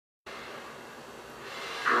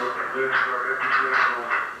Item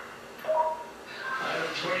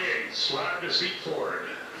 28, slide the seat forward.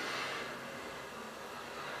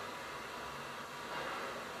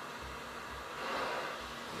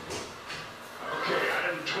 Okay,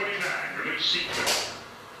 item 29, release seat belt.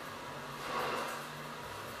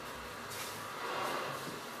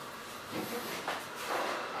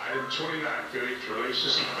 Item 29, Felix, release the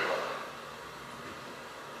seat belt.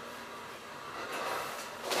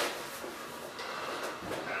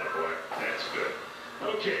 Attaboy, that's good.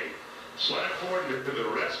 Okay, slide forward into the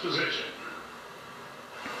rest position.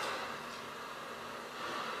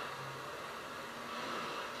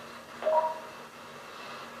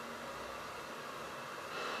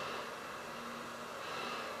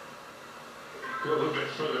 Go a little bit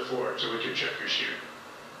further forward so we can check your chute.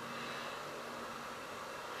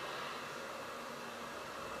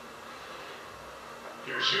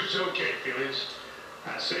 Your chute's okay, Felix.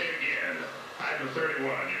 I say again, item 31,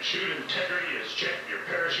 your chute integrity is checked. Your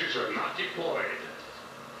parachutes are not deployed.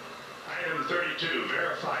 Item 32,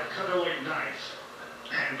 verify cutaway knife.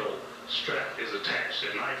 Handle strap is attached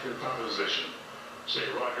and knife in proper position. Say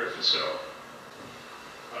Roger if it's so.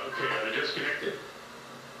 Okay, are they disconnected?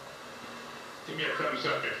 Give me a thumbs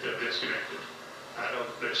up if they're disconnected.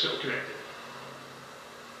 They're still connected.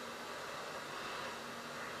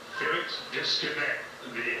 Felix, disconnect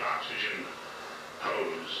the oxygen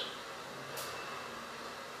hose.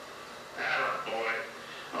 Attaboy.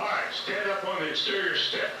 All right, stand up on the exterior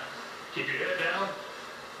step. Keep your head down.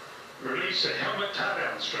 Release the helmet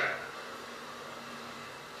tie-down strap.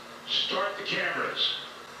 Start the cameras.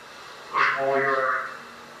 I'm going over.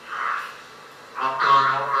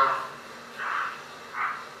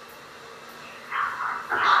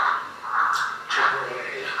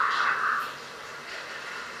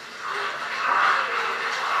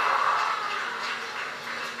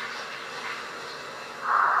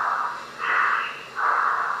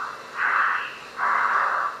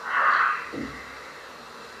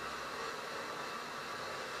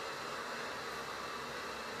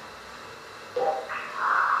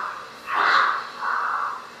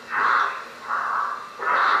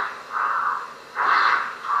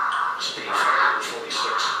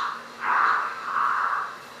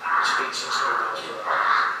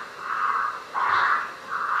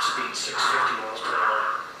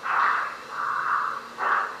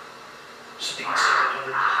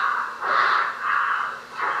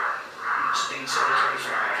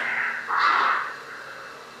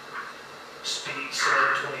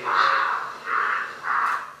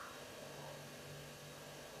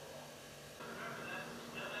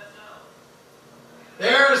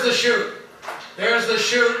 There's the chute. There's the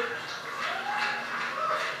chute.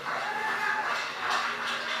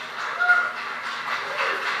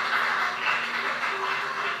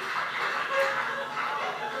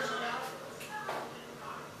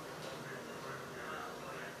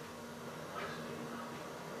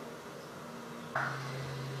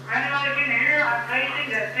 Anybody can hear? I'm facing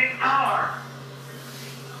that big car.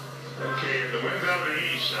 Okay, if the wind's out of the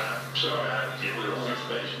east, I'm sorry, I give you the wrong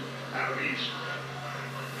information. Out of the east.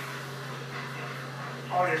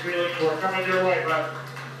 All your Felix, we're coming your way, bud.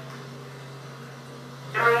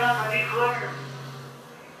 Hurry up, I need clear.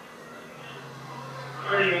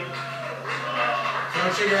 There you go.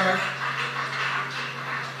 Don't you dare.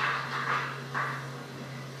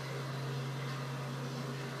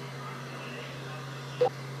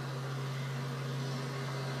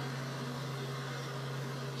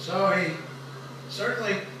 So he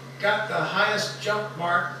certainly got the highest jump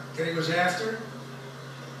mark that he was after.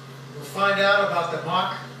 We'll find out about the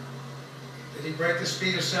Mach. Did he break the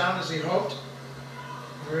speed of sound as he hoped?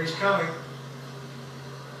 There he's coming.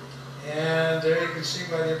 And there you can see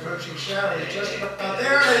by the approaching shadow, he's just about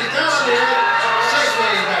there, and he's down here,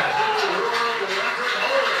 safely back.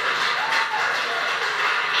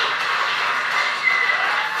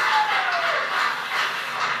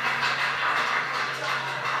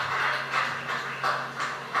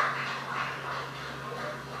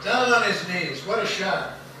 Down on his knees, what a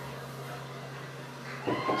shot.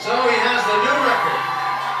 So he has the new record.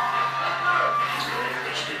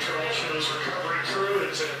 Mission control shows recovery crew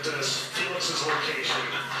is at Felix's location.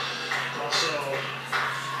 Also,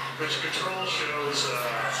 mission control shows the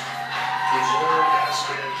board has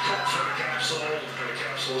been cut from the capsule, and the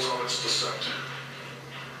capsule is on its descent.